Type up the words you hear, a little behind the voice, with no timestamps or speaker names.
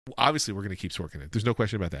Obviously, we're going to keep Sorkin it. There's no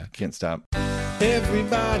question about that. Can't stop.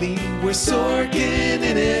 Everybody, we're Sorkin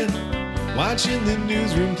in it. Watching the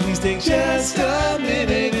newsroom, please take just a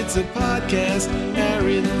minute. It's a podcast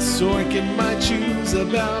Aaron Sorkin might choose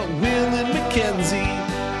about Will and Mackenzie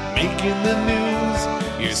making the news.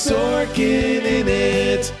 You're Sorkin in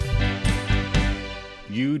it.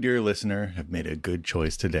 You, dear listener, have made a good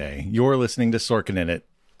choice today. You're listening to Sorkin in It.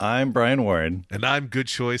 I'm Brian Warren. And I'm good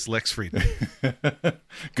choice, Lex Friedman.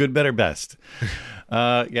 Good, better, best.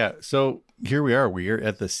 Yeah, so here we are. We are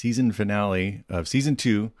at the season finale of season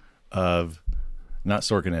 2 of, not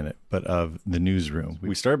Sorkin in It, but of The Newsroom.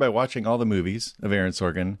 We started by watching all the movies of Aaron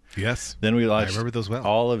Sorkin. Yes. Then we watched I remember those well.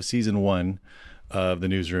 all of season 1 of The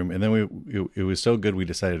Newsroom. And then it was so good we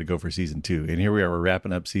decided to go for season 2. And here we are. We're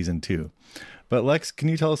wrapping up season 2. But Lex, can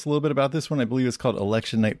you tell us a little bit about this one? I believe it's called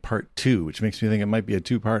Election Night Part 2, which makes me think it might be a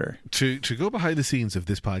two-parter. To go behind the scenes of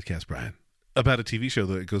this podcast, Brian, about a TV show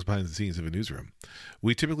that goes behind the scenes of a newsroom,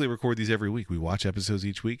 we typically record these every week. We watch episodes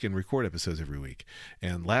each week and record episodes every week.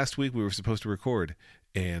 And last week we were supposed to record,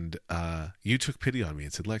 and you took pity on me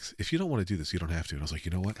and said, Lex, if you don't want to do this, you don't have to. And I was like,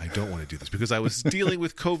 you know what? I don't want to do this because I was dealing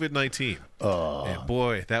with COVID-19. Oh. And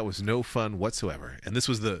boy, that was no fun whatsoever. And this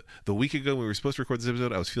was the week ago when we were supposed to record this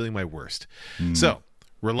episode. I was feeling my worst. So,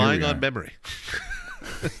 relying on memory.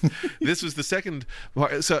 This was the second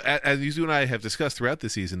part. So as you and I have discussed throughout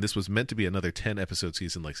this season, this was meant to be another 10 episode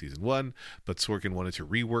season like season 1, but Sorkin wanted to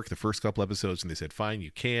rework the first couple episodes, and they said, fine, you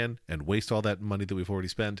can, and waste all that money that we've already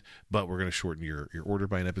spent, but we're going to shorten your order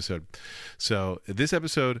by an episode. So this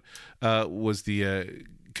episode was the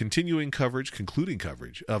concluding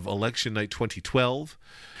coverage of Election Night 2012.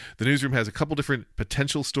 The Newsroom has a couple different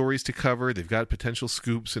potential stories to cover. They've got potential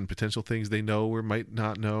scoops and potential things they know or might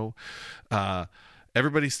not know.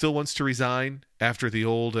 Everybody still wants to resign after the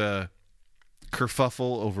old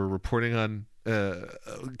kerfuffle over reporting on a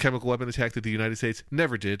chemical weapon attack that the United States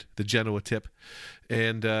never did, the Genoa tip.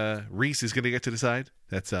 And Reese is going to get to decide.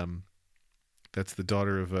 That's the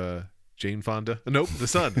daughter of Jane Fonda. Nope, the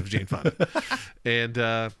son of Jane Fonda.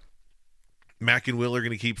 And Mac and Will are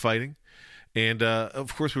going to keep fighting. And,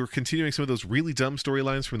 of course, we were continuing some of those really dumb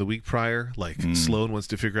storylines from the week prior, like Sloane wants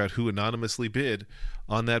to figure out who anonymously bid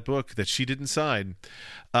on that book that she didn't sign.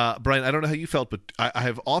 Brian, I don't know how you felt, but I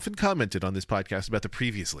have often commented on this podcast about the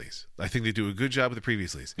Previouslys. I think they do a good job with the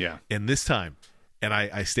Previouslys. Yeah. And this time, and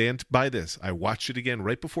I stand by this, I watched it again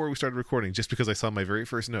right before we started recording just because I saw my very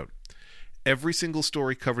first note. Every single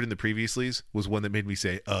story covered in the Previouslys was one that made me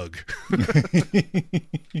say, ugh.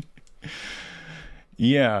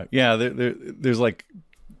 Yeah. There's like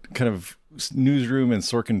kind of newsroom and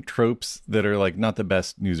Sorkin tropes that are like not the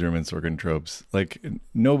best newsroom and Sorkin tropes. Like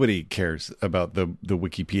nobody cares about the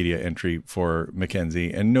Wikipedia entry for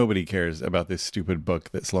Mackenzie, and nobody cares about this stupid book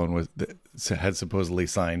that Sloane had supposedly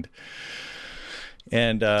signed.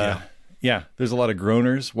 And yeah, there's a lot of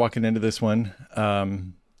groaners walking into this one.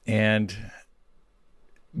 And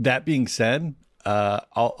that being said,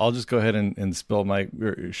 I'll just go ahead and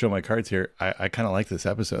show my cards here. I kind of like this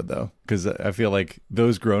episode though, because I feel like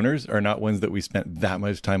those groaners are not ones that we spent that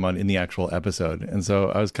much time on in the actual episode, and so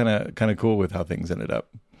I was kind of cool with how things ended up.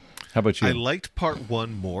 How about you? I liked part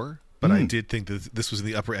 1 more, but I did think that this was in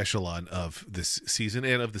the upper echelon of this season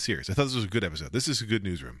and of the series. I thought this was a good episode. This is a good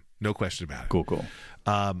newsroom, no question about it. Cool.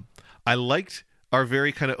 I liked our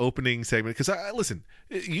very kind of opening segment because listen,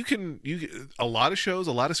 a lot of shows,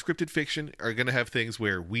 a lot of scripted fiction are going to have things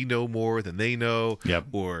where we know more than they know. Yep.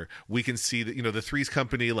 Or we can see that, the Three's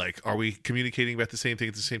Company, like, are we communicating about the same thing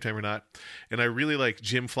at the same time or not? And I really like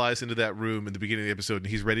Jim flies into that room in the beginning of the episode and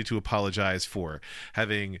he's ready to apologize for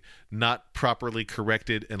having not properly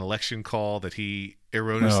corrected an election call that he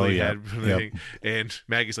erroneously had. Yep. And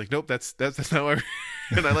Maggie's like, nope, that's not why we're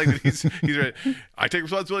and I like that he's right. I take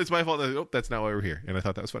responsibility, it's my fault. Nope, that's not why we're here. And I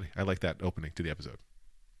thought that was funny. I like that opening to the episode.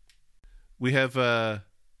 We have I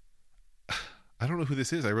don't know who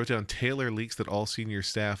this is. I wrote down Taylor leaks that all senior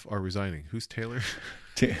staff are resigning. Who's Taylor?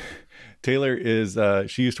 Taylor is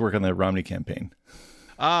she used to work on the Romney campaign.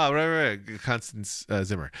 Right. Constance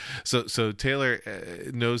Zimmer. So Taylor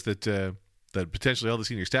knows that potentially all the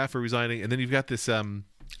senior staff are resigning, and then you've got this.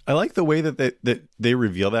 I like the way that they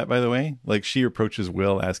reveal that. By the way, like she approaches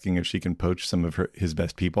Will asking if she can poach some of his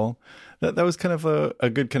best people. That was kind of a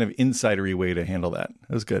good kind of insidery way to handle that.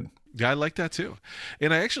 That was good. Yeah, I like that too,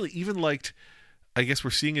 and I actually even liked. I guess we're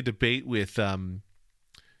seeing a debate with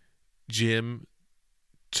Jim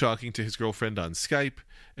talking to his girlfriend on Skype,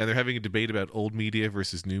 and they're having a debate about old media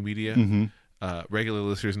versus new media. Mm-hmm. Regular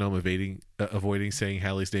listeners know I'm avoiding saying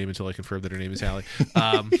Hallie's name until I confirm that her name is Hallie.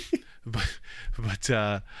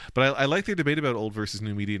 I like their debate about old versus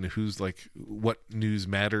new media and who's like what news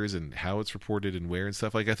matters and how it's reported and where and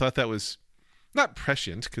stuff. Like I thought that was not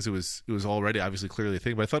prescient because it was already obviously clearly a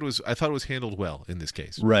thing, but I thought it was handled well in this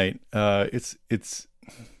case. Right. One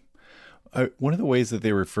of the ways that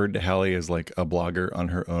they referred to Hallie as like a blogger on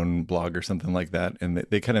her own blog or something like that, and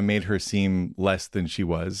they kind of made her seem less than she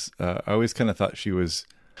was. I always thought she was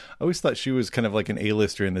kind of like an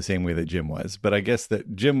A-lister in the same way that Jim was, but I guess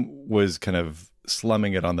that Jim was kind of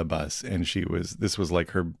slumming it on the bus, and this was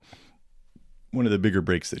like her one of the bigger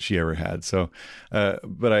breaks that she ever had. So,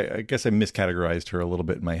 but I guess I miscategorized her a little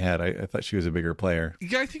bit in my head. I thought she was a bigger player.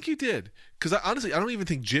 Yeah, I think you did. Because honestly, I don't even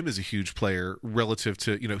think Jim is a huge player relative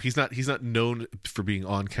to, he's not known for being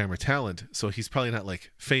on camera talent. So he's probably not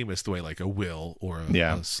like famous the way like a Will or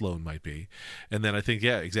a Sloan might be. And then I think,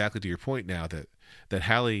 yeah, exactly to your point now that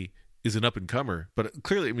Hallie is an up and comer, but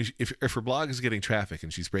clearly, I mean, if her blog is getting traffic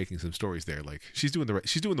and she's breaking some stories there, like she's doing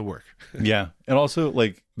the work. Yeah, and also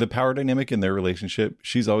like the power dynamic in their relationship,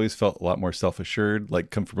 she's always felt a lot more self-assured, like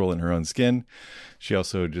comfortable in her own skin. She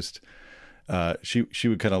also just she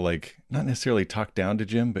would kind of like not necessarily talk down to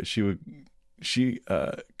Jim, but she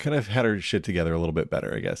kind of had her shit together a little bit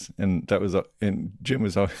better, I guess. And Jim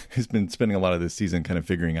has been spending a lot of this season kind of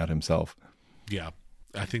figuring out himself. Yeah,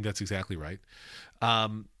 I think that's exactly right.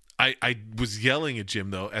 I was yelling at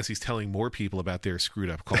Jim, though, as he's telling more people about their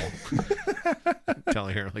screwed up call.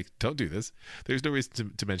 Telling her, like, don't do this. There's no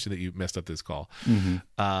reason to mention that you messed up this call.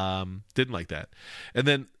 Mm-hmm. Didn't like that. And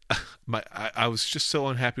then I was just so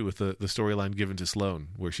unhappy with the storyline given to Sloan,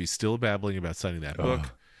 where she's still babbling about signing that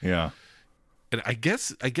book. Yeah. And I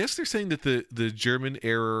guess they're saying that the German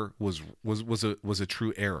error was a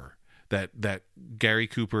true error. That Gary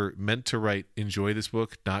Cooper meant to write "enjoy this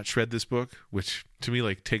book," not "shred this book," which to me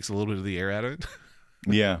like takes a little bit of the air out of it.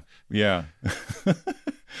 Yeah.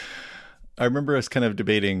 I remember us kind of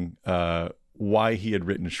debating why he had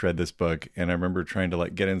written "shred this book," and I remember trying to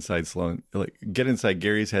like get inside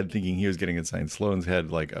Gary's head, thinking he was getting inside Sloan's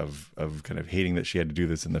head, like of kind of hating that she had to do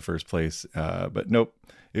this in the first place. But nope,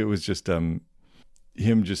 it was just him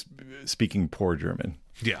just speaking poor German.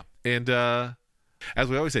 Yeah, and. As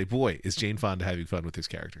we always say, boy, is Jane Fonda having fun with this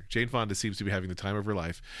character. Jane Fonda seems to be having the time of her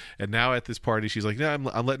life. And now at this party, she's like, no,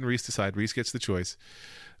 I'm letting Reese decide. Reese gets the choice.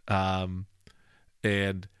 And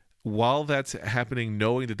while that's happening,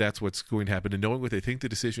 knowing that that's what's going to happen and knowing what they think the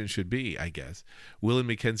decision should be, I guess, Will and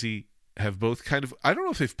Mackenzie have both kind of, I don't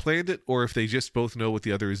know if they've planned it or if they just both know what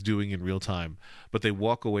the other is doing in real time, but they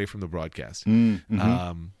walk away from the broadcast,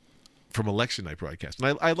 from election night broadcast.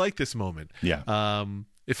 And I like this moment. Yeah.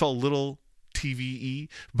 It felt a little TVE,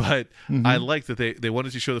 but I like that they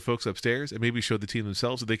wanted to show the folks upstairs and maybe show the team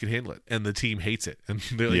themselves that they can handle it, and the team hates it, and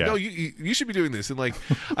they're like, no, you should be doing this. And like,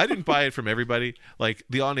 I didn't buy it from everybody. Like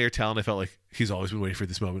the on-air talent, I felt like he's always been waiting for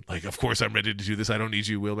this moment. Like, of course I'm ready to do this. I don't need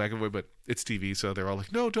you, Will McAvoy, but it's TV, so they're all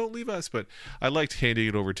like, no, don't leave us. But I liked handing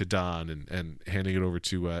it over to Don and handing it over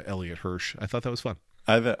to Elliot Hirsch. I thought that was fun.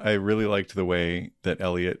 I really liked the way that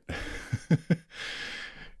Elliot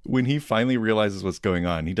when he finally realizes what's going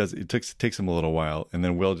on, it takes him a little while, and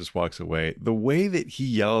then Will just walks away. The way that he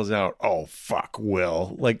yells out, "Oh fuck,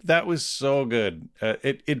 Will!" like that was so good.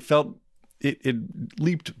 It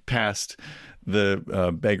leaped past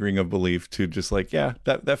the begging of belief to just like, yeah,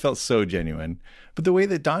 that felt so genuine. But the way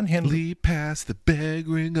that Don handled leap past the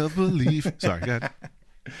begging of belief. Sorry, go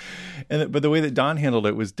ahead. But the way that Don handled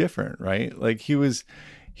it was different, right? Like he was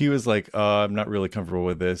like, I'm not really comfortable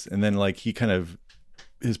with this, and then like he kind of.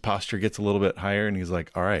 His posture gets a little bit higher and he's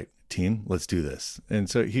like, all right, team, let's do this. And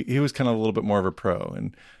so he was kind of a little bit more of a pro.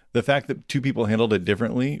 And the fact that two people handled it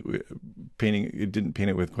differently, it didn't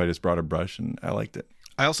paint it with quite as broad a brush. And I liked it.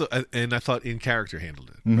 I thought in character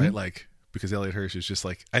handled it, right? Like, because Elliot Hirsch is just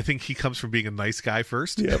like, I think he comes from being a nice guy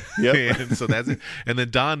first. Yep. And so that's it. And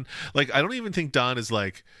then Don, like, I don't even think Don is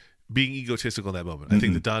like, being egotistical in that moment. I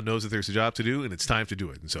think that Don knows that there's a job to do and it's time to do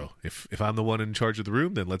it. And so if I'm the one in charge of the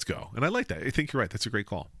room, then let's go. And I like that. I think you're right. That's a great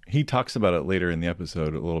call. He talks about it later in the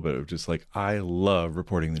episode a little bit of just like, I love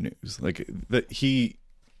reporting the news. Like that he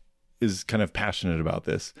is kind of passionate about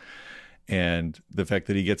this. And the fact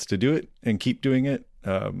that he gets to do it and keep doing it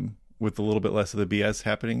with a little bit less of the BS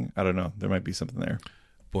happening, I don't know. There might be something there.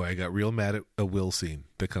 Boy, I got real mad at a Will scene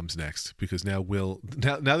that comes next because now Will,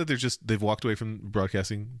 now that they've walked away from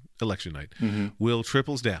broadcasting election night, Will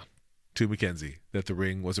triples down to Mackenzie that the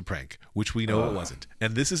ring was a prank, which we know it wasn't.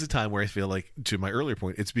 And this is a time where I feel like, to my earlier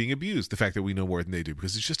point, it's being abused, the fact that we know more than they do,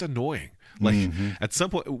 because it's just annoying. Like at some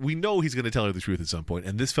point, we know he's going to tell her the truth at some point,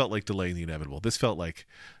 and this felt like delaying the inevitable. This felt like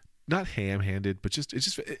not ham-handed, but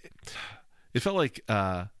it felt like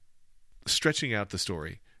stretching out the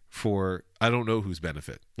story for I don't know whose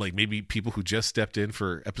benefit. Like maybe people who just stepped in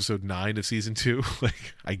for episode 9 of season 2,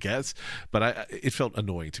 like I guess. But it felt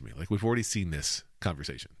annoying to me. Like we've already seen this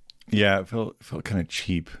conversation. Yeah, it felt kind of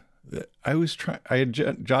cheap. I had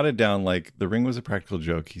jotted down like the ring was a practical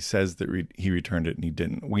joke. He says that he returned it and he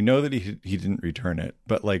didn't. We know that he didn't return it,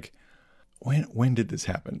 but like when did this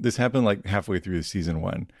happen? This happened like halfway through season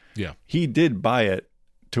 1. Yeah, he did buy it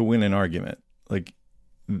to win an argument. Like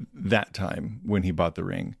that time when he bought the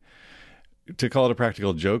ring. To call it a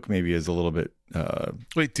practical joke maybe is a little bit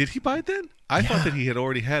Wait, did he buy it then? I thought that he had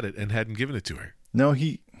already had it and hadn't given it to her. No,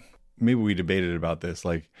 maybe we debated about this.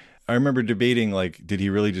 Like I remember debating, like, did he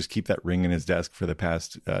really just keep that ring in his desk for the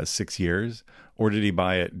past 6 years, or did he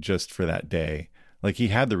buy it just for that day? Like he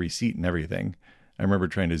had the receipt and everything. I remember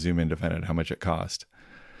trying to zoom in to find out how much it cost,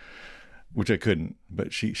 which I couldn't.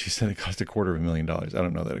 But she said it cost $250,000. I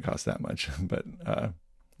don't know that it cost that much, but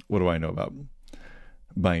what do I know about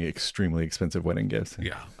buying extremely expensive wedding gifts?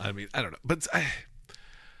 Yeah, I mean, I don't know, but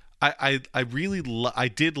I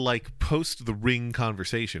did like post the ring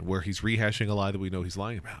conversation where he's rehashing a lie that we know he's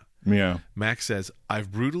lying about. Yeah, Max says,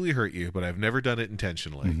 "I've brutally hurt you, but I've never done it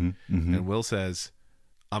intentionally." And Will says,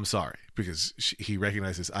 "I'm sorry," because he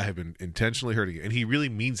recognizes I have been intentionally hurting you, and he really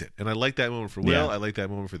means it. And I like that moment for Will. Yeah. I like that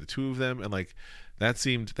moment for the two of them, and like that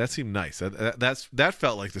seemed nice. That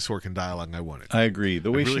felt like the Sorkin dialogue I wanted. I agree.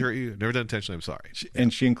 The way I really hurt you, never done intentionally. I'm sorry.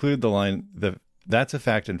 And she included the line that's a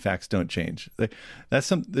fact and facts don't change. Like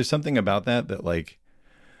there's something about that like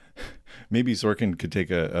maybe Sorkin could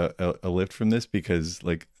take a lift from this, because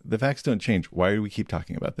like the facts don't change. Why do we keep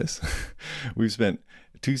talking about this? We've spent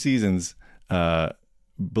 2 seasons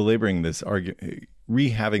belaboring this argument,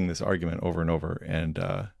 rehaving this argument over and over,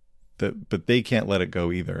 and but they can't let it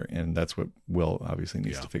go either, and that's what Will obviously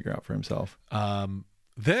needs to figure out for himself.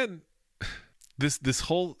 Then this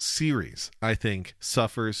whole series, I think,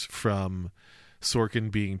 suffers from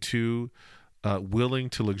Sorkin being too willing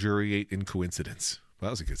to luxuriate in coincidence. Well,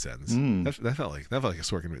 that was a good sentence. That felt like a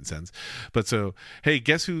Sorkin written sentence. But so, hey,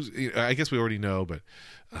 guess who's? I guess we already know, but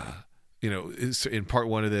in part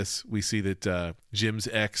 1 of this, we see that Jim's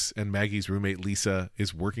ex and Maggie's roommate Lisa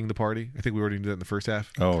is working the party. I think we already knew that in the first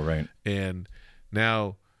half. Oh, right. And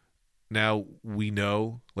now we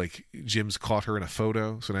know, like, Jim's caught her in a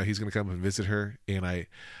photo, so now he's going to come and visit her. And I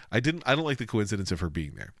don't like the coincidence of her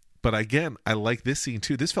being there. But again, I like this scene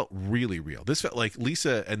too. This felt really real. This felt like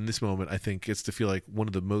Lisa in this moment, I think, gets to feel like one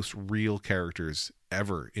of the most real characters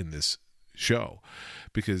ever in this show,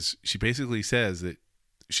 because she basically says that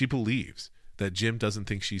she believes that Jim doesn't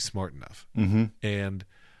think she's smart enough. And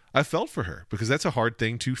I felt for her, because that's a hard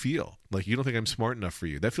thing to feel. Like, you don't think I'm smart enough for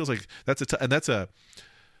you. That feels like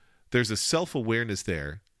there's a self-awareness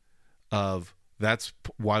there of that's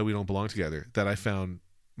why we don't belong together, that I found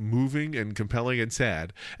moving and compelling and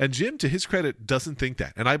sad. And Jim, to his credit, doesn't think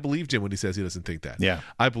that. And I believe Jim when he says he doesn't think that. Yeah.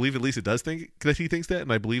 I believe at Lisa does think that he thinks that,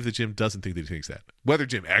 and I believe that Jim doesn't think that he thinks that. Whether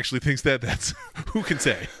Jim actually thinks that, that's who can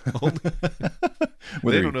say.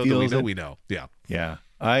 They don't know that we know we know. Yeah. Yeah.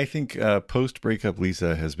 I think post-breakup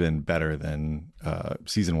Lisa has been better than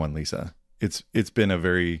season 1 Lisa. It's been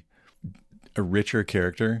a richer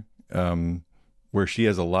character, where she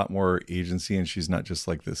has a lot more agency, and she's not just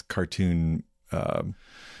like this cartoon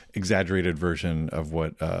exaggerated version of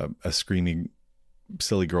what a screaming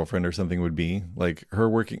silly girlfriend or something would be. Like her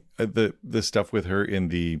working the stuff with her in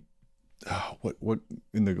the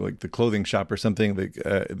the clothing shop or something, like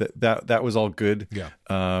that was all good. Yeah.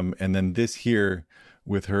 And then this here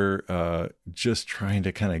with her just trying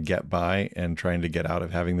to kind of get by and trying to get out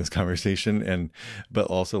of having this conversation, but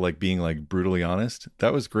also like being like brutally honest,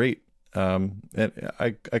 that was great. And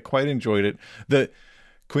I quite enjoyed it. The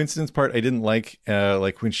coincidence part I didn't like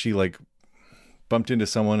when she like bumped into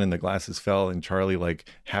someone and the glasses fell, and Charlie like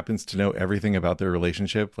happens to know everything about their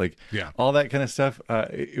relationship, like all that kind of stuff.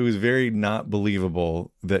 It was very not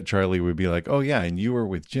believable that Charlie would be like, oh yeah, and you were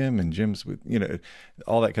with Jim and Jim's with,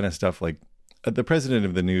 all that kind of stuff. Like the president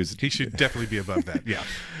of the news, he should definitely be above that. Yeah.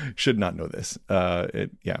 Should not know this.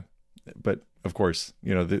 But of course,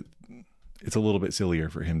 it's a little bit sillier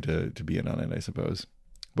for him to be in on it, I suppose.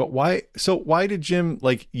 But why? So why did Jim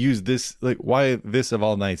like use this? Like, why this of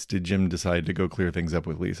all nights did Jim decide to go clear things up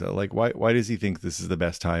with Lisa? Like, why does he think this is the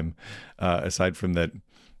best time? Aside from that,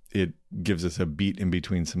 it gives us a beat in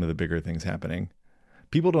between some of the bigger things happening.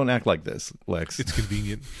 People don't act like this, Lex. It's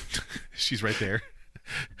convenient. She's right there.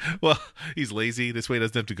 Well, he's lazy. This way he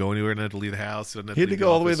doesn't have to go anywhere and have to leave the house. He had to go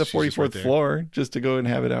all the way to the 44th floor just to go and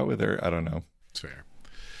have it out with her. I don't know. It's fair.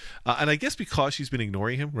 And I guess because she's been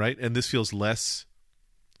ignoring him, right? And this feels less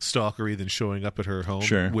stalkery than showing up at her home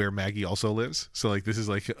where Maggie also lives. So like this is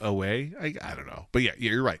like a way. I don't know, but yeah,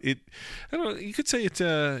 you're right. I don't know. You could say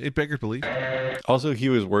it beggars belief. Also, he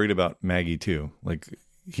was worried about Maggie too. Like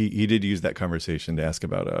he did use that conversation to ask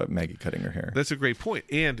about Maggie cutting her hair. That's a great point,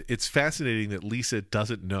 and it's fascinating that Lisa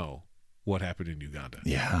doesn't know what happened in Uganda.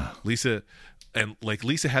 Yeah, Lisa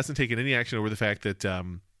hasn't taken any action over the fact that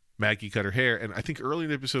Maggie cut her hair, and I think early in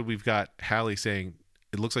the episode we've got Hallie saying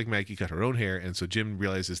it looks like Maggie cut her own hair, and so Jim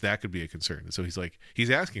realizes that could be a concern. And so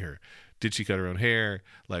he's asking her, did she cut her own hair?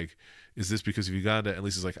 Like, is this because of Uganda? And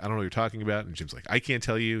Lisa's like, I don't know what you're talking about. And Jim's like, I can't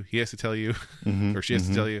tell you. He has to tell you, or she has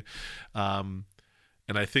to tell you. And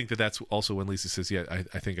I think that's also when Lisa says, yeah,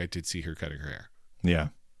 I think I did see her cutting her hair. Yeah.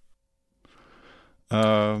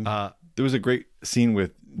 There was a great scene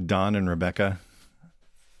with Don and Rebecca.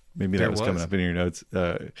 Maybe that was coming up in your notes.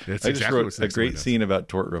 I just wrote a great scene about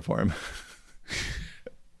tort reform.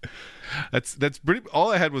 That's pretty.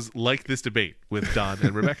 All I had was like this debate with Don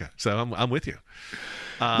and Rebecca. So I'm with you.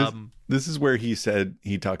 This is where he said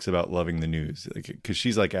he talks about loving the news, because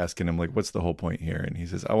she's like asking him like, "What's the whole point here?" And he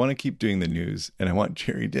says, "I want to keep doing the news, and I want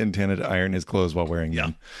Jerry Dentana to iron his clothes while wearing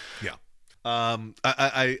them." Yeah.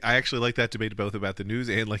 I actually like that debate both about the news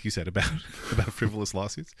and, like you said, about frivolous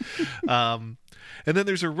lawsuits. And then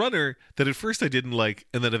there's a runner that at first I didn't like,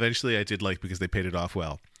 and then eventually I did like because they paid it off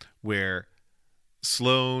well, where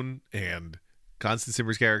Sloane and Constance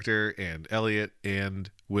Zimmer's character and Elliot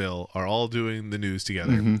and Will are all doing the news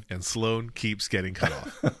together, and Sloane keeps getting cut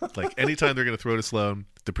off. Like anytime they're going to throw to Sloane,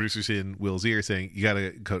 the producer's in Will's ear saying, you got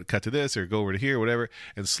to cut to this or go over to here or whatever,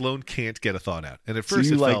 and Sloane can't get a thought out. And at first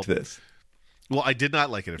so you liked this. Well, I did not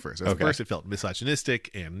like it at first. At first it felt misogynistic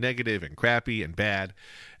and negative and crappy and bad.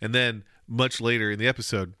 And then much later in the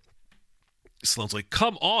episode, Sloane's like,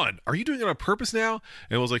 come on, are you doing it on purpose now?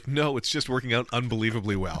 And I was like, no, it's just working out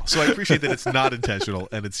unbelievably well. So I appreciate that it's not intentional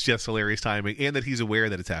and it's just hilarious timing, and that he's aware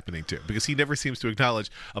that it's happening too, because he never seems to acknowledge,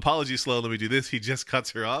 apologies, Sloane, let me do this. He just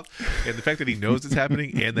cuts her off. And the fact that he knows it's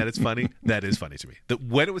happening and that it's funny, that is funny to me. That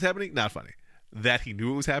when it was happening, not funny. That he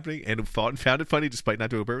knew it was happening and found it funny despite not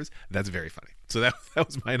doing it on purpose, that's very funny. So that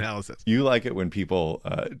was my analysis. You like it when people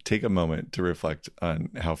take a moment to reflect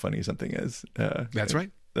on how funny something is. That's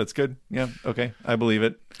right. That's good. Yeah. Okay. I believe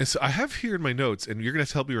it. And so I have here in my notes, and you're going to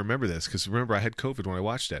have to help me remember this, because remember, I had COVID when I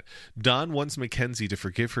watched it. Don wants Mackenzie to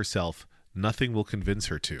forgive herself. Nothing will convince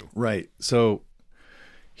her to. Right. So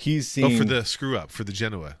he's seeing... for the screw up, for the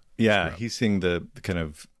Genoa. Yeah. He's seeing the kind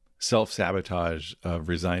of self-sabotage of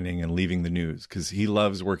resigning and leaving the news, because he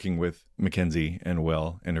loves working with Mackenzie and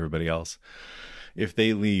Will and everybody else. If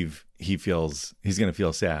they leave, he's going to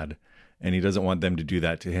feel sad, and he doesn't want them to do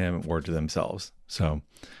that to him or to themselves. So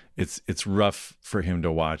it's rough for him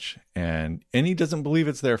to watch, and he doesn't believe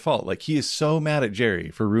it's their fault. Like, he is so mad at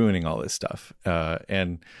Jerry for ruining all this stuff,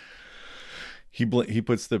 and he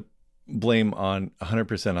puts the blame on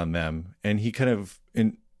 100% on them, and he kind of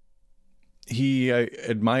he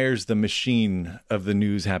admires the machine of the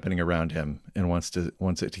news happening around him and wants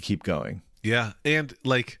it to keep going. Yeah, and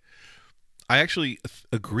like, I actually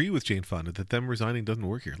agree with Jane Fonda that them resigning doesn't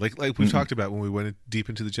work here. Like we've talked about when we went deep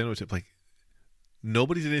into the Genoa tip, like,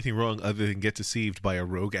 nobody did anything wrong other than get deceived by a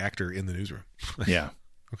rogue actor in the newsroom. Yeah.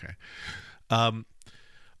 Okay.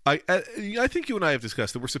 I think you and I have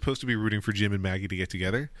discussed that we're supposed to be rooting for Jim and Maggie to get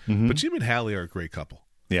together, but Jim and Hallie are a great couple.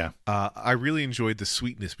 Yeah. I really enjoyed the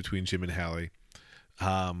sweetness between Jim and Hallie.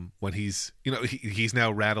 When he's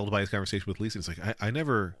now rattled by his conversation with Lisa. It's like, I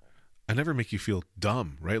never make you feel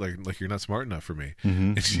dumb, right? Like you're not smart enough for me.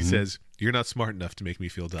 And she says, you're not smart enough to make me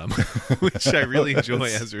feel dumb, which I really enjoy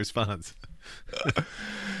as a response.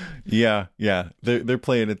 Yeah. They're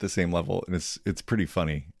playing at the same level, and it's pretty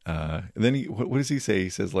funny. And then what does he say? He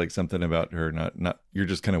says like something about her not you're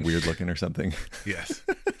just kind of weird looking or something. Yes.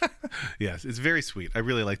 Yes, it's very sweet. I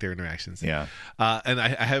really like their interactions. Yeah. And I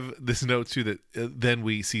have this note too that then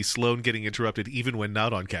we see Sloane getting interrupted even when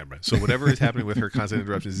not on camera. So whatever is happening with her constant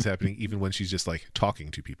interruptions is happening even when she's just like talking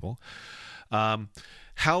to people.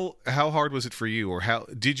 How hard was it for you, or how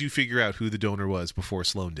did you figure out who the donor was before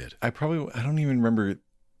Sloane did? I don't even remember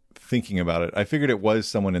thinking about it. I figured it was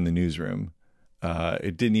someone in the newsroom.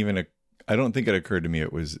 It didn't even. I don't think it occurred to me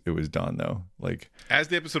it was Don, though. Like, as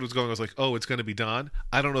the episode was going, I was like, oh, it's going to be Don.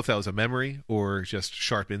 I don't know if that was a memory or just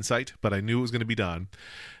sharp insight, but I knew it was going to be Don.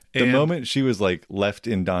 The moment she was like left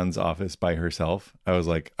in Don's office by herself, I was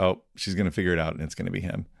like, oh, she's going to figure it out and it's going to be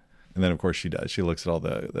him. And then, of course, she does. She looks at all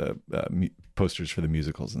the posters for the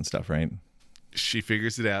musicals and stuff, right? She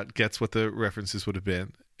figures it out, gets what the references would have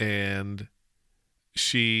been, and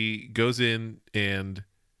she goes in and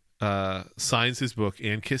signs his book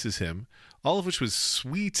and kisses him, all of which was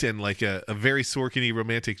sweet and like a very Sorkin-y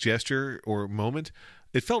romantic gesture or moment.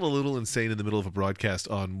 It felt a little insane in the middle of a broadcast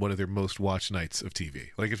on one of their most watched nights of TV.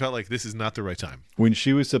 Like, it felt like this is not the right time. When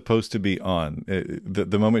she was supposed to be on,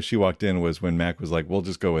 the moment she walked in was when Mac was like, we'll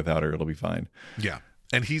just go without her. It'll be fine. Yeah.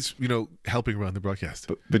 And he's, helping run the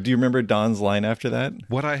broadcast. But do you remember Don's line after that?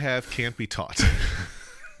 What I have can't be taught.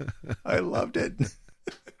 I loved it.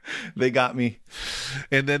 They got me.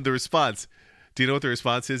 And then the response. Do you know what the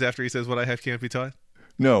response is after he says, what I have can't be taught?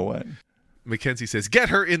 No, what? Mackenzie says, get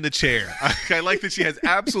her in the chair. I like that she has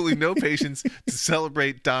absolutely no patience to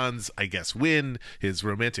celebrate Don's, I guess, win, his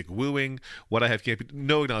romantic wooing. What I have can't be,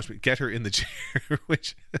 no acknowledgement. Get her in the chair,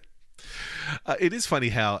 which it is funny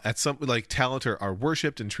how at some, like, talent are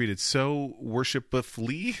worshipped and treated so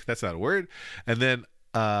worshipfully. That's not a word. And then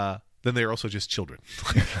they're also just children.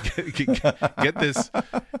 Get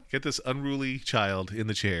this unruly child in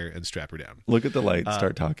the chair and strap her down. Look at the light.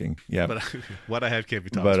 Start talking. Yeah. But what I have can't be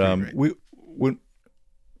taught. But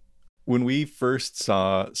when we first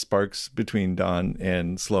saw sparks between Don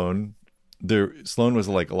and Sloane, Sloane was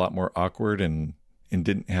like a lot more awkward and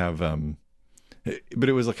didn't have but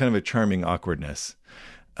it was a kind of a charming awkwardness.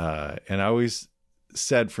 And I always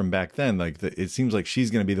said from back then, like, it seems like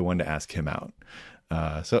she's going to be the one to ask him out.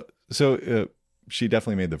 So she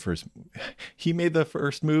definitely made the first. He made the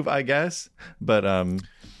first move, I guess, but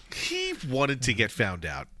he wanted to get found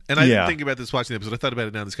out. And I didn't think about this watching the episode. I thought about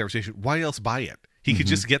it now in this conversation. Why else buy it? He could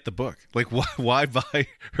just get the book. Like, why buy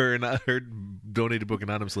her donated book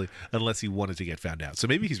anonymously unless he wanted to get found out? So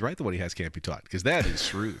maybe he's right that what he has can't be taught, because that is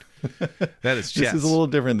shrewd. That is chess. This is a little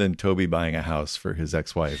different than Toby buying a house for his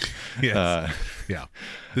ex-wife. Yes. Yeah.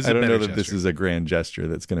 I don't know that this is a grand gesture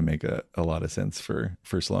that's going to make a lot of sense for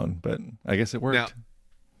Sloane, but I guess it worked. Now,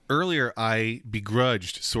 earlier, I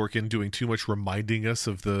begrudged Sorkin doing too much reminding us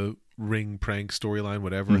of the ring prank storyline,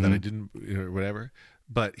 whatever, that I didn't, whatever.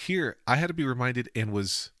 But here, I had to be reminded and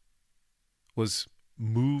was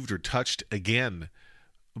moved or touched again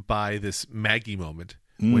by this Maggie moment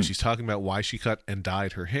when she's talking about why she cut and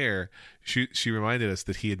dyed her hair. She reminded us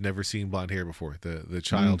that he had never seen blonde hair before. The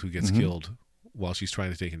child who gets killed while she's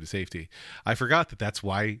trying to take him to safety. I forgot that's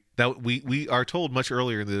why that we are told much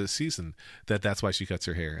earlier in the season that's why she cuts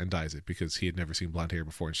her hair and dyes it, because he had never seen blonde hair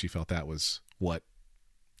before, and she felt that was what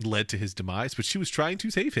led to his demise. But she was trying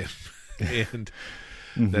to save him, and.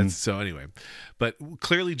 That's so anyway, but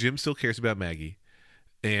clearly Jim still cares about Maggie,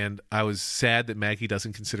 and I was sad that Maggie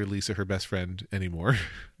doesn't consider Lisa her best friend anymore.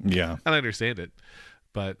 Yeah. And I understand it,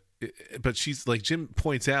 but she's like, Jim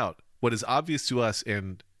points out what is obvious to us,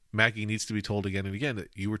 and Maggie needs to be told again and again, that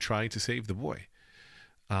you were trying to save the boy.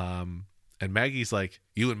 And Maggie's like,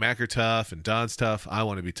 you and Mac are tough and Don's tough. I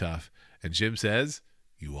want to be tough. And Jim says,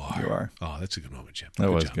 you are. Oh, that's a good moment, Jim.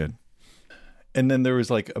 That was good. And then there was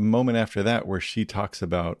like a moment after that where she talks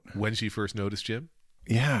about when she first noticed Jim.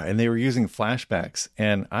 Yeah, and they were using flashbacks,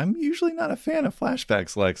 and I'm usually not a fan of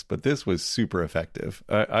flashbacks, Lex, but this was super effective.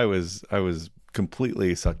 I was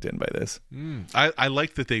completely sucked in by this. I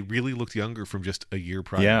liked that they really looked younger from just a year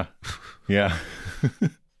prior. Yeah.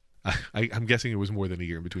 I'm guessing it was more than a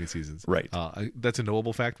year in between seasons. Right. That's a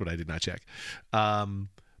knowable fact, but I did not check.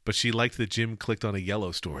 But she liked that Jim clicked on a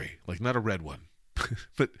yellow story, like not a red one.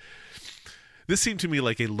 But this seemed to me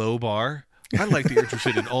like a low bar. I like that you're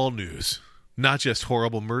interested in all news, not just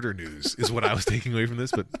horrible murder news, is what I was taking away from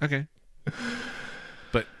this. But okay.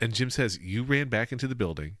 And Jim says, you ran back into the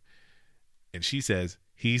building, and she says,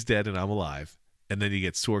 he's dead and I'm alive. And then he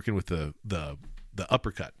gets Sorkin with the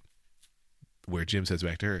uppercut, where Jim says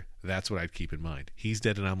back to her, that's what I'd keep in mind. He's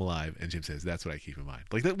dead and I'm alive. And Jim says, that's what I keep in mind.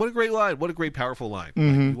 Like, that, what a great line. What a great, powerful line.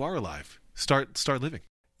 Like, you are alive. Start living.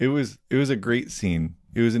 It was a great scene.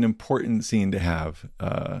 It was an important scene to have,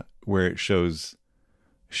 where it shows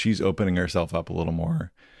she's opening herself up a little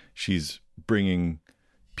more. She's bringing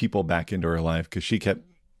people back into her life, because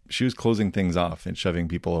she was closing things off and shoving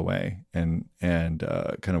people away and kind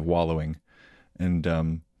of wallowing.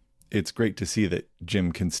 And it's great to see that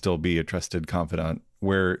Jim can still be a trusted confidant,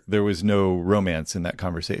 where there was no romance in that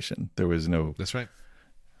conversation. There was no. That's right.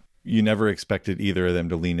 You never expected either of them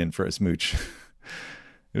to lean in for a smooch.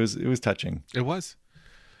 It was touching. It was.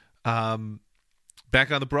 Back on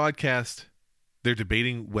the broadcast, they're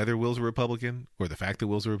debating whether Will's a Republican or the fact that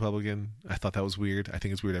Will's a Republican. I thought that was weird. I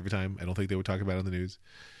think it's weird every time. I don't think they would talk about it on the news.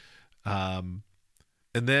 And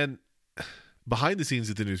then behind the scenes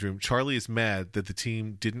at the newsroom, Charlie is mad that the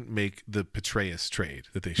team didn't make the Petraeus trade,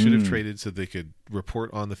 that they should have traded so they could report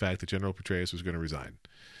on the fact that General Petraeus was going to resign.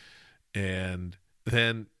 And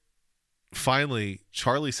then finally,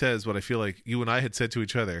 Charlie says what I feel like you and I had said to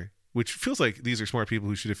each other, which feels like these are smart people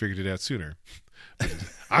who should have figured it out sooner.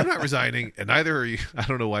 I'm not resigning, and neither are you. I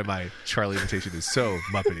don't know why my Charlie imitation is so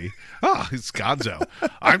Muppety. Oh, it's Gonzo.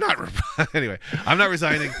 Anyway, I'm not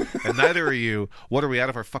resigning, and neither are you. What, are we out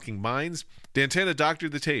of our fucking minds? Dantana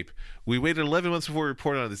doctored the tape. We waited 11 months before we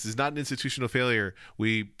reported on this. This is not an institutional failure.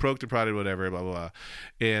 We poked and prodded, whatever, blah, blah, blah.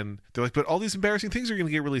 And they're like, but all these embarrassing things are going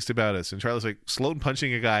to get released about us. And Charlie's like, Sloan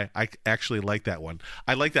punching a guy. I actually like that one.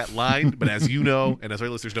 I like that line, but as you know, and as our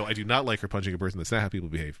listeners know, I do not like her punching a person. That's not how people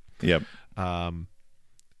behave. Yep. And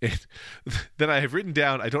then I have written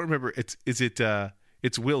down, I don't remember, it's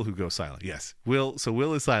Will who goes silent. Yes. Will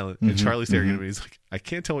is silent, and Charlie's staring at him, and he's like, I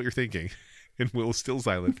can't tell what you're thinking. And Will's still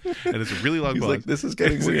silent, and it's a really long pause. Like, this is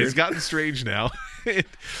getting weird. It's gotten strange now,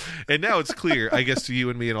 and now it's clear, I guess, to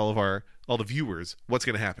you and me and all the viewers, what's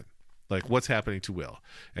going to happen. Like, what's happening to Will,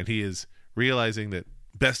 and he is realizing that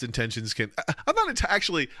best intentions can. I'm going to go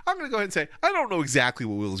ahead and say I don't know exactly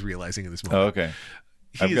what Will is realizing in this moment. Oh, okay.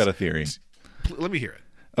 I've got a theory. Let me hear it.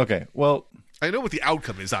 Okay. Well, I know what the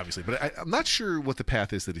outcome is, obviously, but I'm not sure what the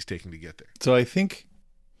path is that he's taking to get there. So I think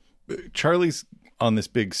Charlie's on this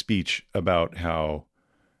big speech about how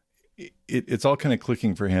it's all kind of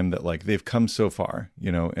clicking for him that like they've come so far,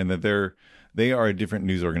 and that they are a different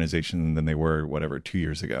news organization than they were, 2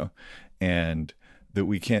 years ago. And that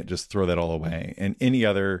we can't just throw that all away. And any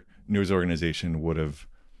other news organization would have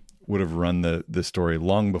run the story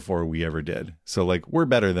long before we ever did. So like, we're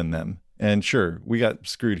better than them. And sure, we got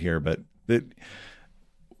screwed here, but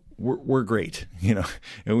we're great,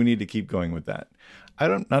 and we need to keep going with that.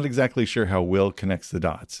 Not exactly sure how Will connects the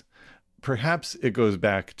dots. Perhaps it goes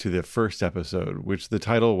back to the first episode, which the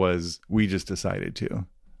title was "We Just Decided to."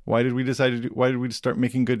 Why did we start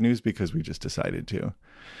making good news? Because we just decided to.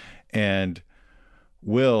 And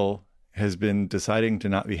Will has been deciding to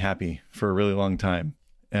not be happy for a really long time,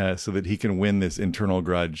 so that he can win this internal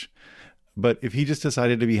grudge. But if he just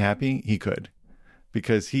decided to be happy, he could,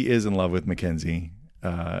 because he is in love with Mackenzie,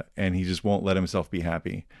 and he just won't let himself be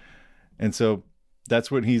happy. And so that's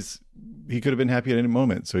what he could have been happy at any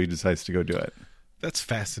moment. So he decides to go do it. That's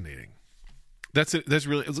fascinating. That's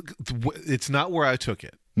really, it's not where I took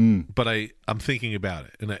it, but I'm thinking about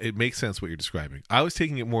it, and it makes sense what you're describing. I was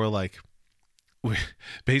taking it more like,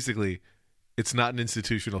 basically, it's not an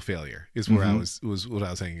institutional failure is where I was what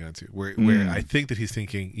I was hanging on to, where I think that he's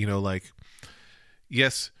thinking, like,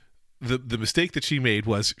 yes, the mistake that she made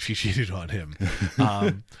was she cheated on him.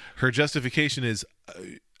 Her justification is,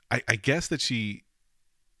 I guess that she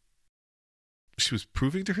was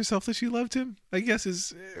proving to herself that she loved him, I guess,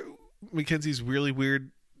 is Mackenzie's really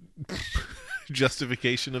weird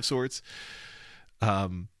justification of sorts.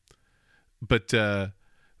 But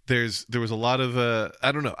there was a lot of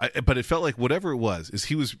I don't know, but it felt like whatever it was is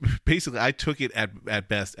he was basically, I took it at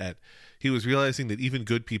best at he was realizing that even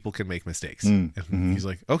good people can make mistakes, and he's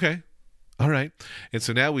like, okay, all right. And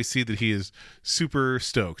so now we see that he is super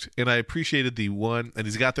stoked, and I appreciated the one, and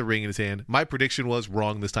he's got the ring in his hand. My prediction was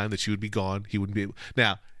wrong this time, that she would be gone. He wouldn't be able.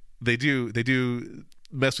 Now they do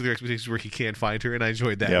mess with your expectations where he can't find her, and I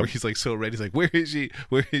enjoyed that. Yep. Where he's like so ready, he's like, where is she?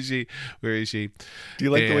 Where is she? Where is she? Do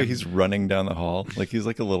you like the way he's running down the hall? Like he's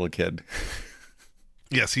like a little kid.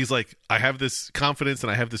 Yes, he's like, I have this confidence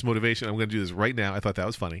and I have this motivation. I'm going to do this right now. I thought that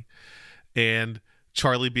was funny. And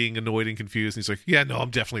Charlie being annoyed and confused, and he's like, yeah, no,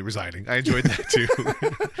 I'm definitely resigning. I enjoyed that too.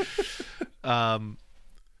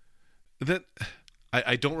 Then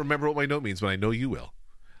I don't remember what my note means, but I know you will.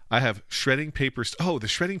 I have shredding paper. The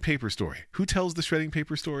shredding paper story. Who tells the shredding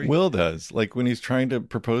paper story? Will does. Like when he's trying to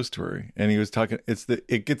propose to her, and he was talking.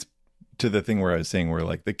 It gets to the thing where I was saying where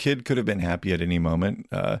like the kid could have been happy at any moment.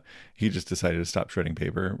 He just decided to stop shredding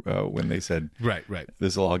paper when they said, right,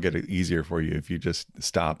 this will all get easier for you if you just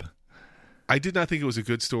stop. I did not think it was a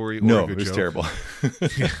good story or no, a good it was joke. Terrible.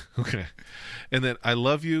 Yeah, okay. And then, I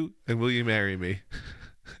love you, and will you marry me?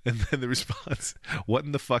 And then the response, what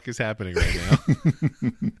in the fuck is happening right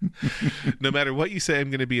now? No matter what you say, I'm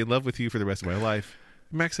going to be in love with you for the rest of my life.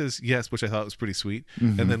 Max says yes, which I thought was pretty sweet.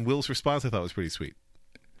 And then Will's response I thought was pretty sweet.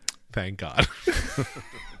 Thank God.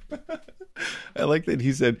 I like that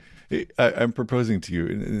he said, hey, I'm proposing to you,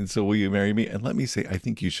 and so will you marry me? And let me say, I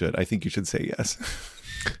think you should. I think you should say yes.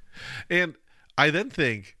 And I then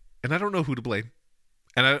think, and I don't know who to blame,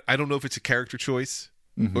 and I don't know if it's a character choice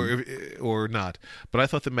or not, but I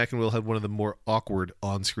thought that Mac and Will had one of the more awkward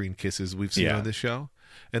on-screen kisses we've seen on this show,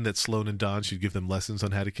 and that Sloan and Don should give them lessons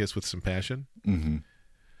on how to kiss with some passion. And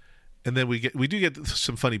then we do get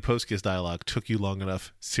some funny post-kiss dialogue. Took you long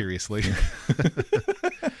enough, seriously.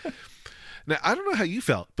 Now, I don't know how you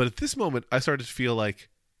felt, but at this moment, I started to feel like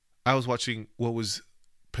I was watching what was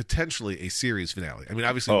potentially a series finale. I mean,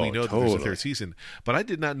 obviously we know that there's a third season, but I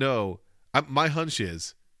did not know. My hunch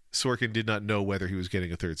is Sorkin did not know whether he was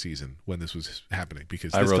getting a third season when this was happening,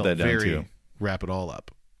 because I this wrote felt that down very too. wrap it all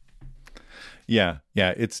up. Yeah.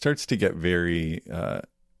 It starts to get very,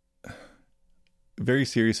 very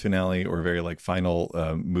serious finale, or very like final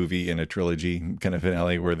movie in a trilogy kind of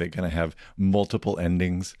finale, where they kind of have multiple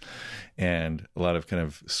endings and a lot of kind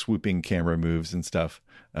of swooping camera moves and stuff.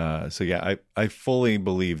 So yeah, I fully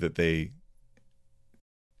believe that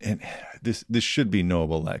and this should be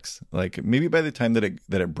knowable, Lex. Like, maybe by the time that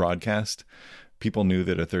it broadcast, people knew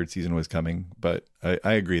that a third season was coming. But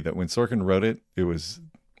I agree that when Sorkin wrote it,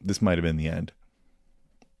 this might have been the end.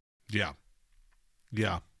 Yeah.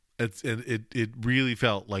 It really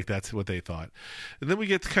felt like that's what they thought. And then we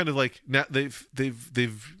get to kind of like, now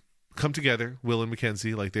they've come together, Will and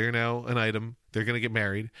Mackenzie, like they're now an item. They're going to get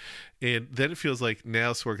married. And then it feels like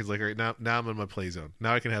now Sorkin's like, all right, now I'm in my play zone.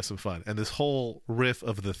 Now I can have some fun. And this whole riff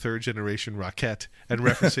of the third generation Rocket and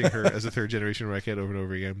referencing her as a third generation Rocket over and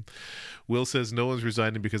over again. Will says, no one's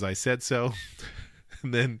resigning because I said so.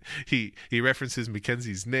 And then he references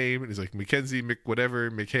Mackenzie's name, and he's like, Mackenzie,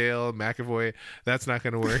 Mikhail, McAvoy. That's not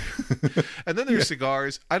going to work. And then there's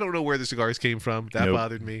cigars. I don't know where the cigars came from. That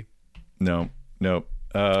bothered me. No.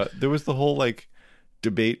 There was the whole like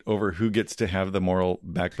debate over who gets to have the moral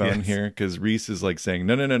backbone here, because Reese is like saying,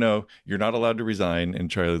 no, you're not allowed to resign. And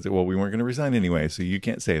Charlie's like, well, we weren't going to resign anyway, so you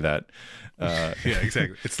can't say that. Yeah,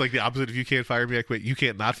 exactly. It's like the opposite of you can't fire me, I quit. You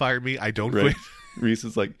can't not fire me, I don't quit. Reese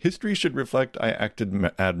is like, history should reflect I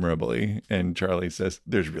acted admirably. And Charlie says,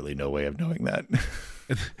 there's really no way of knowing that.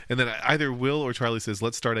 And then either Will or Charlie says,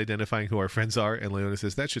 let's start identifying who our friends are. And Leona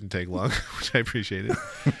says, that shouldn't take long, which I appreciated.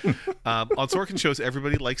 On Sorkin shows,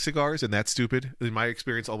 everybody likes cigars, and that's stupid. In my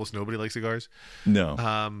experience, almost nobody likes cigars. No.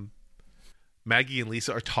 Maggie and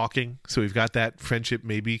Lisa are talking, so we've got that friendship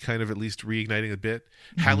maybe kind of at least reigniting a bit.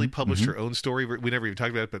 Hallie published her own story. We never even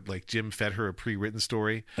talked about it, but like Jim fed her a pre-written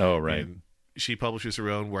story. Oh, right. And she publishes her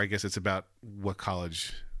own, where I guess it's about what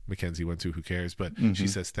college Mackenzie went to, who cares, but she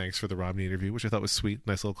says thanks for the Romney interview, which I thought was sweet.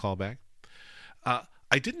 Nice little callback.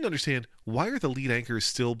 I didn't understand, why are the lead anchors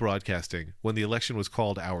still broadcasting when the election was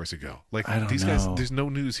called hours ago? Like, these guys, there's no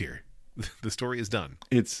news here. The story is done.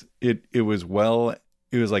 It was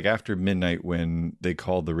like after midnight when they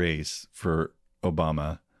called the race for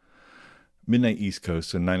Obama. Midnight East Coast,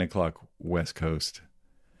 so 9:00 West Coast.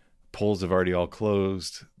 Polls have already all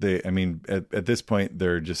closed. At this point,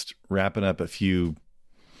 they're just wrapping up a few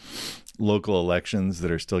local elections that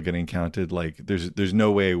are still getting counted. Like, there's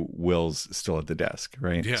no way Will's still at the desk,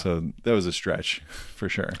 right? Yeah. So that was a stretch for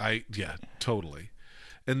sure. Yeah, totally.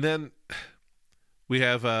 And then we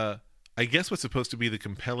have, I guess what's supposed to be the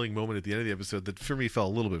compelling moment at the end of the episode that for me fell a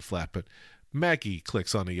little bit flat, but Maggie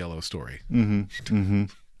clicks on a yellow story.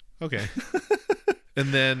 Okay.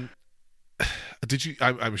 And then, did you?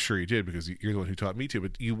 I'm sure you did, because you're the one who taught me to.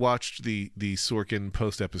 But you watched the Sorkin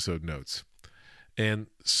post-episode notes, and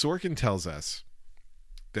Sorkin tells us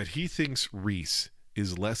that he thinks Reese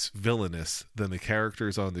is less villainous than the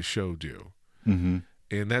characters on the show do, and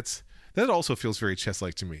that also feels very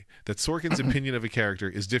chess-like to me. That Sorkin's opinion of a character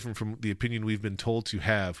is different from the opinion we've been told to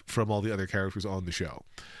have from all the other characters on the show,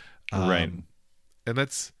 right? And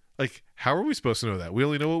that's like, how are we supposed to know that? We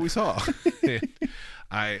only know what we saw.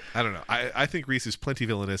 I don't know. I think Reese is plenty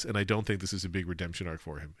villainous, and I don't think this is a big redemption arc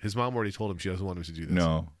for him. His mom already told him she doesn't want him to do this.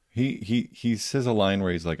 No, he says a line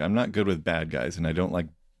where he's like, "I'm not good with bad guys, and I don't like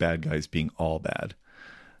bad guys being all bad."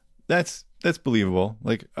 That's believable.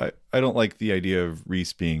 Like, I don't like the idea of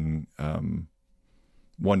Reese being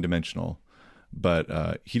one-dimensional,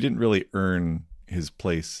 but he didn't really earn his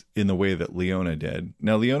place in the way that Leona did.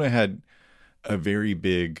 Now, Leona had a very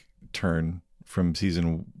big turn from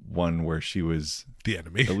season 1, where she was the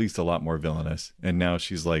enemy, at least a lot more villainous, and now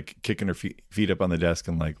she's like kicking her feet up on the desk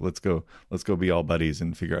and like, let's go be all buddies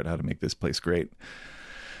and figure out how to make this place great.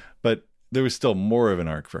 But there was still more of an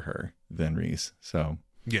arc for her than Reese. So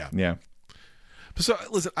yeah. So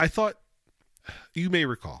listen, I thought, you may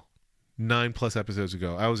recall 9+ episodes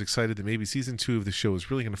ago, I was excited that maybe season 2 of the show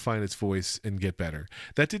is really going to find its voice and get better.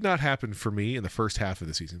 That did not happen for me in the first half of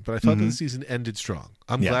the season, but I thought that the season ended strong.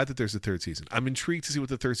 I'm glad that there's a third season. I'm intrigued to see what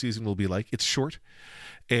the third season will be like. It's short,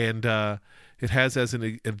 and it has as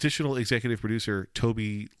an additional executive producer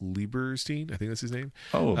Toby Lieberstein, I think that's his name.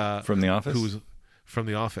 Oh, from The Office? Who was from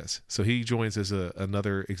The Office. So he joins as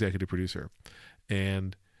another executive producer,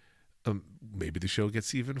 and maybe the show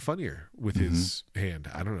gets even funnier with his hand.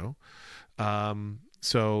 I don't know.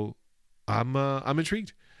 So I'm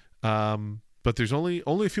intrigued. But there's only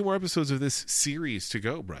a few more episodes of this series to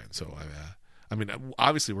go, Brian. So I mean,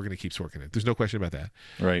 obviously we're going to keep Sorkin it. There's no question about that.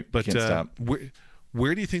 Right. But can't stop.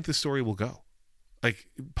 Where do you think the story will go? Like,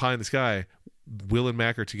 pie in the sky, Will and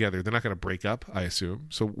Mac are together. They're not going to break up, I assume.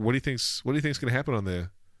 So what do you think's going to happen on the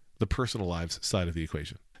personal lives side of the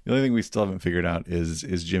equation? The only thing we still haven't figured out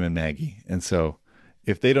is Jim and Maggie. And so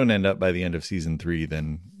if they don't end up by the end of season 3,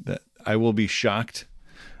 then I will be shocked.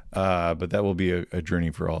 But that will be a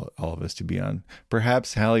journey for all of us to be on.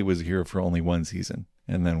 Perhaps Hallie was here for only one season,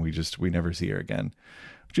 and then we never see her again,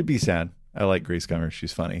 which would be sad. I like Grace Gummer.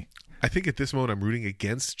 She's funny. I think at this moment I'm rooting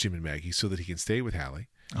against Jim and Maggie so that he can stay with Hallie.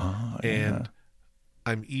 Oh, yeah. And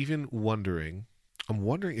I'm even wondering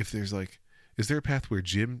if there's is there a path where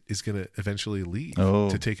Jim is going to eventually leave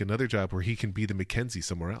to take another job where he can be the Mackenzie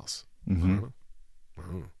somewhere else? Mm-hmm.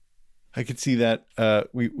 Oh. I could see that.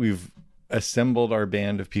 We've assembled our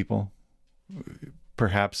band of people.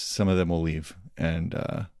 Perhaps some of them will leave, and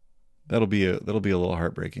that'll be a little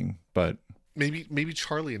heartbreaking. But maybe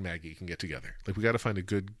Charlie and Maggie can get together. Like, we got to find a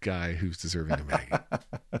good guy who's deserving of Maggie.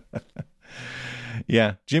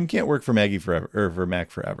 Yeah, Jim can't work for Maggie forever or for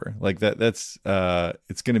Mac forever. Like that's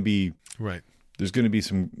it's going to be right. There's going to be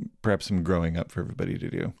perhaps some growing up for everybody to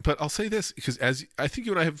do. But I'll say this, because as I think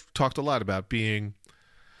you and I have talked a lot about, being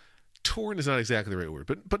torn is not exactly the right word,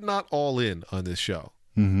 but not all in on this show.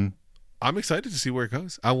 Mm-hmm. I'm excited to see where it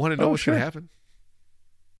goes. I want to know what's going to happen.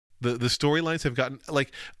 The storylines have gotten,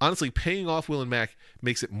 honestly, paying off Will and Mac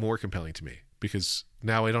makes it more compelling to me, because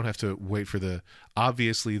now I don't have to wait for the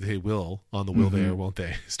obviously they will on the will they or won't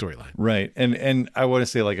they storyline. Right. And I want to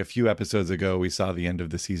say, a few episodes ago, we saw the end of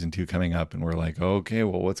the season 2 coming up, and we're like, okay,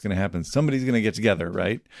 well, what's going to happen? Somebody's going to get together,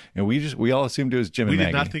 right? And we all assumed it was Jim and Maggie.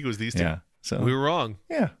 We did not think it was these two. Yeah. So we were wrong.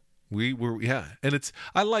 Yeah. We were, yeah. And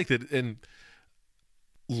I liked it. And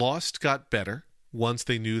Lost got better once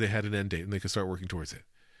they knew they had an end date and they could start working towards it.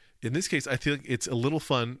 In this case, I feel like it's a little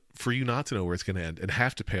fun for you not to know where it's going to end and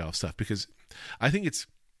have to pay off stuff, because I think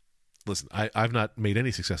listen, I've not made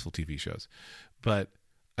any successful TV shows, but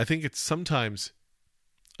I think it's sometimes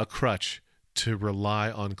a crutch to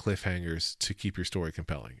rely on cliffhangers to keep your story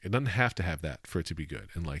compelling. It doesn't have to have that for it to be good.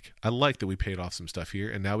 And I like that we paid off some stuff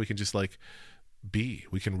here, and now we can just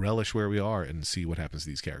we can relish where we are and see what happens to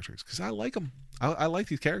these characters, because I like them. I like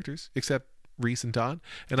these characters, except Reese and Don,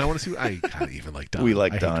 and I want to see. I kind of even like Don. We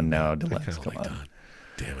like Don now. I kind of like Don.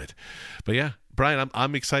 Damn it! But yeah, Brian,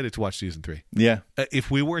 I'm excited to watch season 3. Yeah.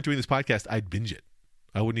 If we weren't doing this podcast, I'd binge it.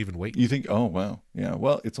 I wouldn't even wait. You think? Oh wow, yeah.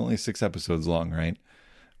 Well, it's only 6 episodes long, right?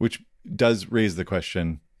 Which does raise the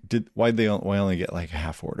question: why only get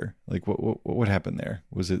half order? What happened there?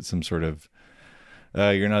 Was it some sort of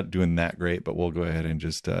you're not doing that great, but we'll go ahead and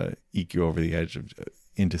just eke you over the edge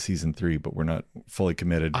into season 3, but we're not fully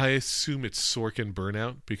committed? I assume it's Sorkin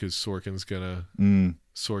burnout, because Sorkin was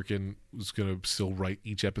gonna still write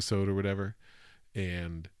each episode or whatever,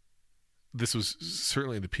 and this was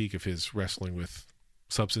certainly the peak of his wrestling with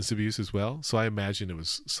substance abuse as well. So I imagine it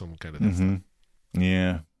was some kind of that stuff.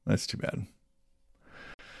 Yeah, that's too bad.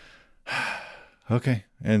 Okay,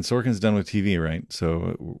 and Sorkin's done with TV, right?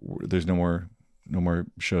 So there's no more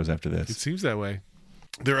shows after this. It seems that way.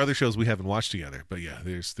 There are other shows we haven't watched together, but yeah,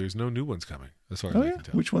 there's no new ones coming as far as I can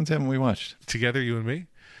tell. Which ones haven't we watched together, you and me?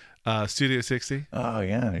 Studio 60. Oh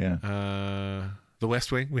yeah. The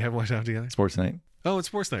West Wing, we haven't watched that together. Sports Night. Oh, it's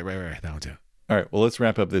Sports Night, right, that one too. All right, well, let's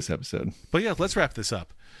wrap up this episode. But yeah, let's wrap this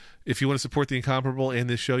up. If you want to support The Incomparable and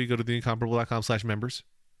this show, you go to theincomparable.com/members.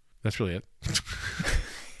 That's really it.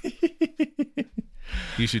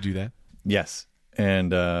 You should do that. Yes,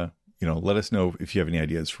 and let us know if you have any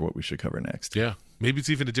ideas for what we should cover next. Yeah. Maybe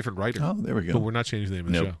it's even a different writer. Oh, there we go. But we're not changing the name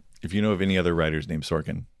of the show. If you know of any other writers named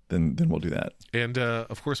Sorkin, then we'll do that. And,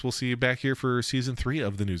 of course, we'll see you back here for season 3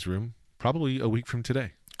 of The Newsroom, probably a week from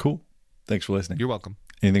today. Cool. Thanks for listening. You're welcome.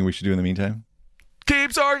 Anything we should do in the meantime?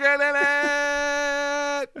 Keep Sorkin in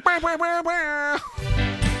it!